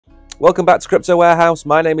Welcome back to Crypto Warehouse.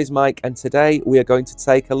 My name is Mike, and today we are going to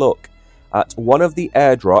take a look at one of the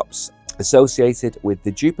airdrops associated with the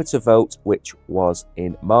Jupiter vote, which was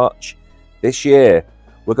in March this year.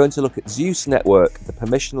 We're going to look at Zeus Network, the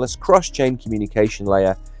permissionless cross-chain communication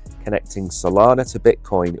layer connecting Solana to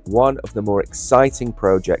Bitcoin, one of the more exciting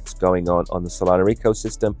projects going on the Solana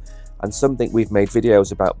ecosystem, and something we've made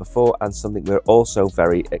videos about before, and something we're also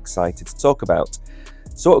very excited to talk about.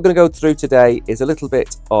 So what we're going to go through today is a little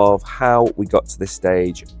bit of how we got to this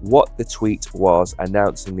stage, what the tweet was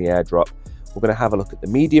announcing the airdrop. We're going to have a look at the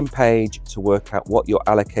Medium page to work out what your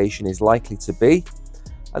allocation is likely to be.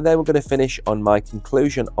 And then we're going to finish on my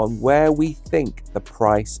conclusion on where we think the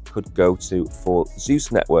price could go to for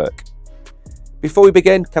Zeus Network. Before we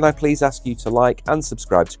begin, can I please ask you to like and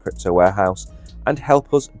subscribe to Crypto Warehouse and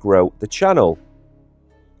help us grow the channel.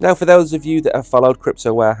 Now, for those of you that have followed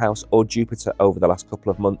Crypto Warehouse or Jupiter over the last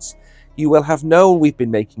couple of months, you will have known we've been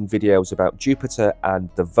making videos about Jupiter and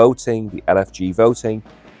the voting, the LFG voting,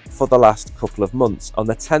 for the last couple of months. On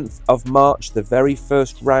the 10th of March, the very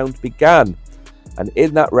first round began. And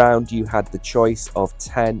in that round, you had the choice of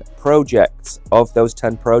 10 projects. Of those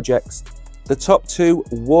 10 projects, the top 2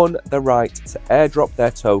 won the right to airdrop their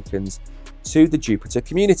tokens to the Jupiter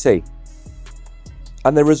community.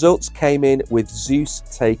 And the results came in with Zeus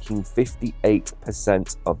taking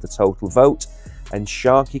 58% of the total vote and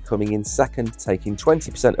Sharky coming in second, taking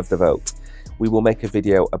 20% of the vote. We will make a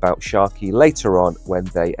video about Sharky later on when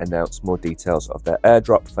they announce more details of their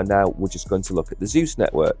airdrop. For now, we're just going to look at the Zeus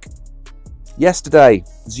Network. Yesterday,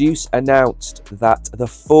 Zeus announced that the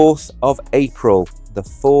 4th of April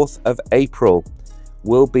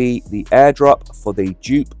will be the airdrop for the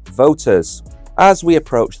Jupe voters. As we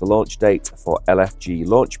approach the launch date for LFG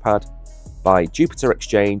Launchpad by Jupiter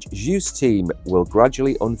Exchange, Zeus team will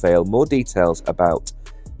gradually unveil more details about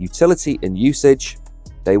utility and usage.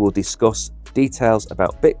 They will discuss details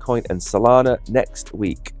about Bitcoin and Solana next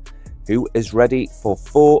week. Who is ready for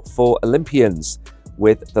 4 Olympians?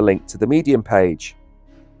 With the link to the Medium page.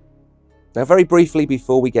 Now, very briefly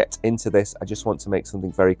before we get into this, I just want to make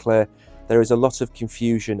something very clear. There is a lot of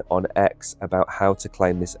confusion on X about how to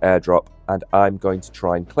claim this airdrop, and I'm going to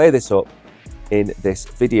try and clear this up in this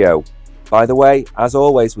video. By the way, as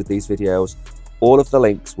always with these videos, all of the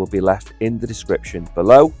links will be left in the description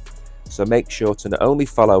below. So make sure to not only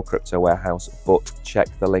follow Crypto Warehouse, but check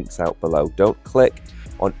the links out below. Don't click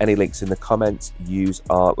on any links in the comments, use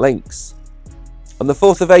our links. On the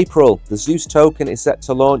 4th of April, the Zeus token is set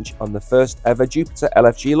to launch on the first ever Jupiter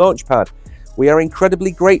LFG Launchpad. We are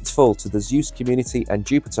incredibly grateful to the Zeus community and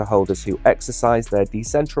Jupiter holders who exercise their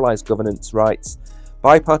decentralized governance rights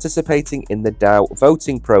by participating in the DAO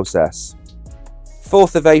voting process.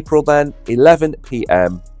 4th of April then, 11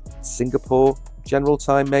 PM, Singapore General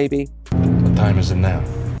Time maybe? What time is it now?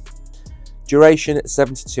 Duration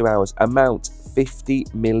 72 hours, amount 50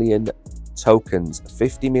 million tokens,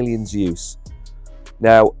 50 million Zeus.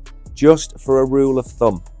 Now, just for a rule of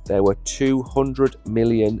thumb, there were 200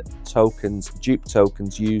 million tokens, Jupe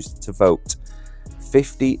tokens used to vote.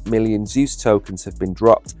 50 million Zeus tokens have been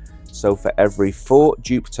dropped. So for every 4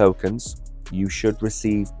 Jupe tokens, you should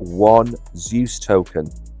receive 1 Zeus token.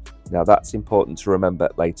 Now that's important to remember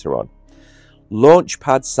later on.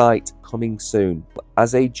 Launchpad site coming soon.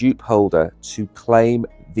 As a Jupe holder to claim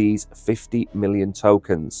these 50 million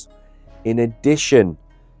tokens, in addition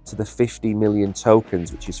to the 50 million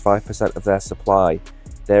tokens, which is 5% of their supply,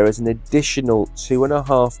 there is an additional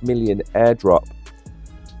 2.5 million airdrop.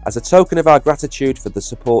 As a token of our gratitude for the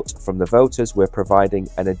support from the voters, we're providing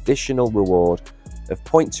an additional reward of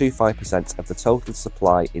 0.25% of the total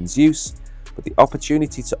supply in Zeus, with the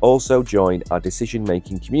opportunity to also join our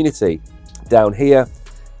decision-making community. Down here,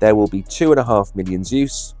 there will be 2.5 million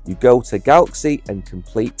Zeus. You go to Galaxy and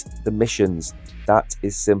complete the missions. That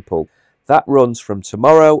is simple. That runs from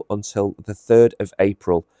tomorrow until the 3rd of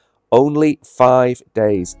April. Only 5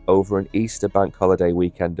 days over an Easter bank holiday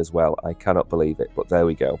weekend as well. I cannot believe it, but there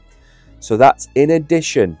we go. So that's in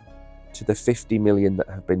addition to the 50 million that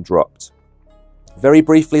have been dropped. Very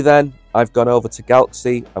briefly then, I've gone over to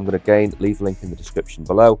Galaxy. I'm going to again leave a link in the description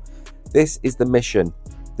below. This is the mission.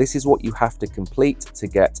 This is what you have to complete to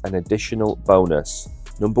get an additional bonus.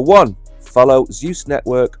 Number 1, follow Zeus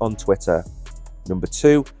Network on Twitter. Number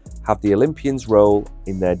 2, have the Olympians role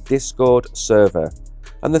in their Discord server.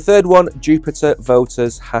 And the third one, Jupiter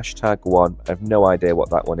voters #1. I have no idea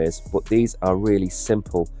what that one is, but these are really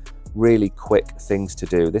simple, really quick things to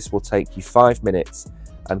do. This will take you 5 minutes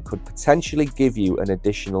and could potentially give you an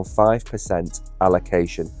additional 5%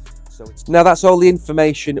 allocation. Now that's all the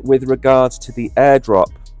information with regards to the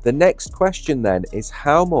airdrop. The next question then is,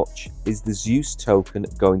 how much is the Zeus token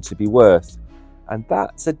going to be worth? And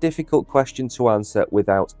that's a difficult question to answer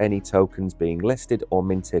without any tokens being listed or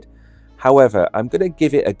minted. However, I'm going to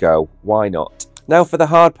give it a go. Why not? Now for the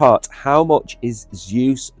hard part, how much is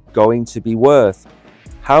Zeus going to be worth?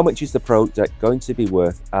 How much is the project going to be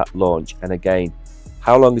worth at launch? And again,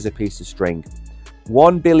 how long is a piece of string?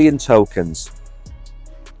 1 billion tokens,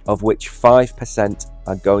 of which 5%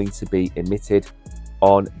 are going to be emitted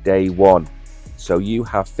on day one. So you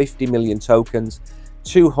have 50 million tokens,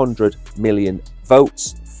 200 million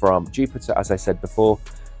votes from Jupiter, as I said before.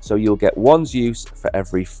 So you'll get 1 Zeus for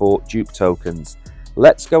every 4 Jupe tokens.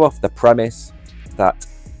 Let's go off the premise that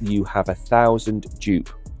you have 1,000 Jupe.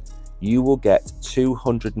 You will get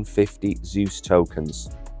 250 Zeus tokens,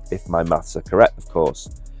 if my maths are correct, of course.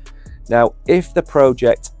 Now, if the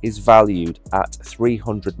project is valued at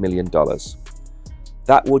 $300 million,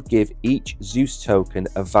 that would give each Zeus token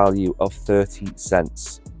a value of 30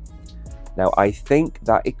 cents. Now, I think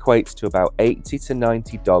that equates to about $80 to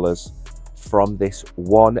 $90 from this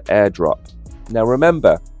one airdrop. Now,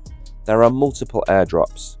 remember, there are multiple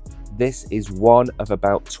airdrops. This is one of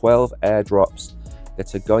about 12 airdrops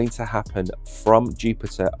that are going to happen from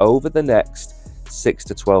Jupiter over the next 6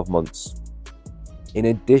 to 12 months. In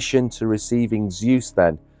addition to receiving Zeus,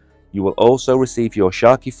 then, you will also receive your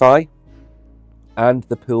Sharkify, and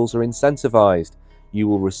the pools are incentivized. You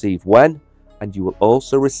will receive WEN, and you will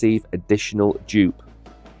also receive additional Jupe.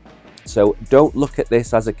 So don't look at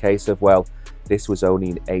this as a case of, well, this was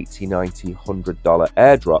only an $80, $90, $100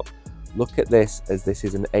 airdrop. Look at this as this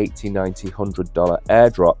is an $80, $90, $100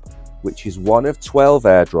 airdrop, which is one of 12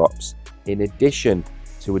 airdrops, in addition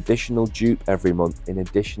to additional Jupe every month, in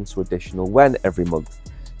addition to additional WEN every month.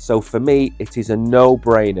 So for me, it is a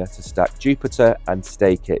no-brainer to stack Jupiter and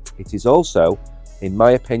stake it. It is also, in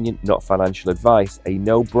my opinion, not financial advice, a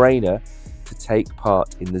no-brainer to take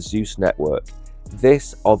part in the Zeus Network.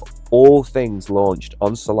 This, of all things launched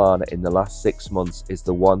on Solana in the last 6 months, is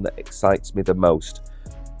the one that excites me the most.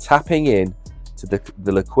 Tapping in to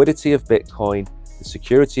the liquidity of Bitcoin, the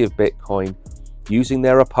security of Bitcoin, using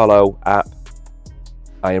their Apollo app.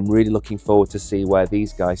 I am really looking forward to see where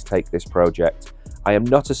these guys take this project. I am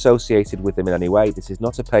not associated with them in any way. This is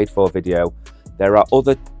not a paid for video. There are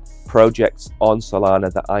other projects on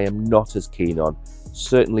Solana that I am not as keen on.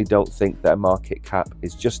 Certainly don't think that a market cap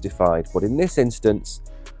is justified, but in this instance,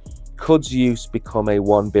 could Zeus become a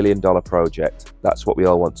 $1 billion project? That's what we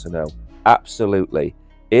all want to know. Absolutely.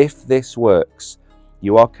 If this works,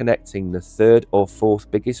 you are connecting the 3rd or 4th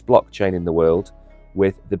biggest blockchain in the world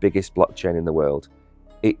with the biggest blockchain in the world.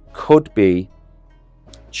 It could be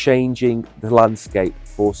changing the landscape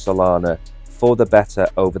for Solana for the better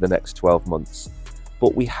over the next 12 months.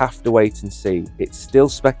 But we have to wait and see. It's still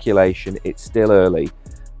speculation, it's still early.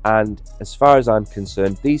 And as far as I'm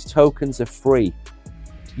concerned, these tokens are free.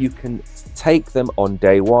 You can take them on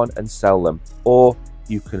day one and sell them, or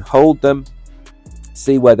you can hold them,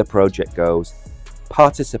 see where the project goes,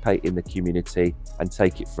 participate in the community and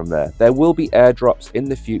take it from there. There will be airdrops in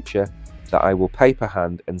the future that I will paper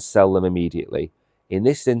hand and sell them immediately. In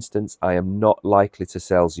this instance, I am not likely to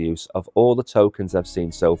sell Zeus. Of all the tokens I've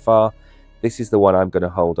seen so far, this is the one I'm going to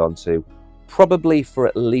hold on to, probably for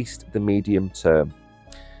at least the medium term.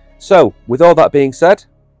 So, with all that being said,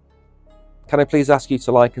 can I please ask you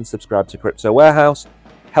to like and subscribe to Crypto Warehouse?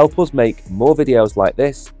 Help us make more videos like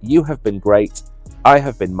this. You have been great. I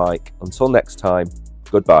have been Mike. Until next time,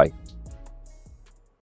 goodbye.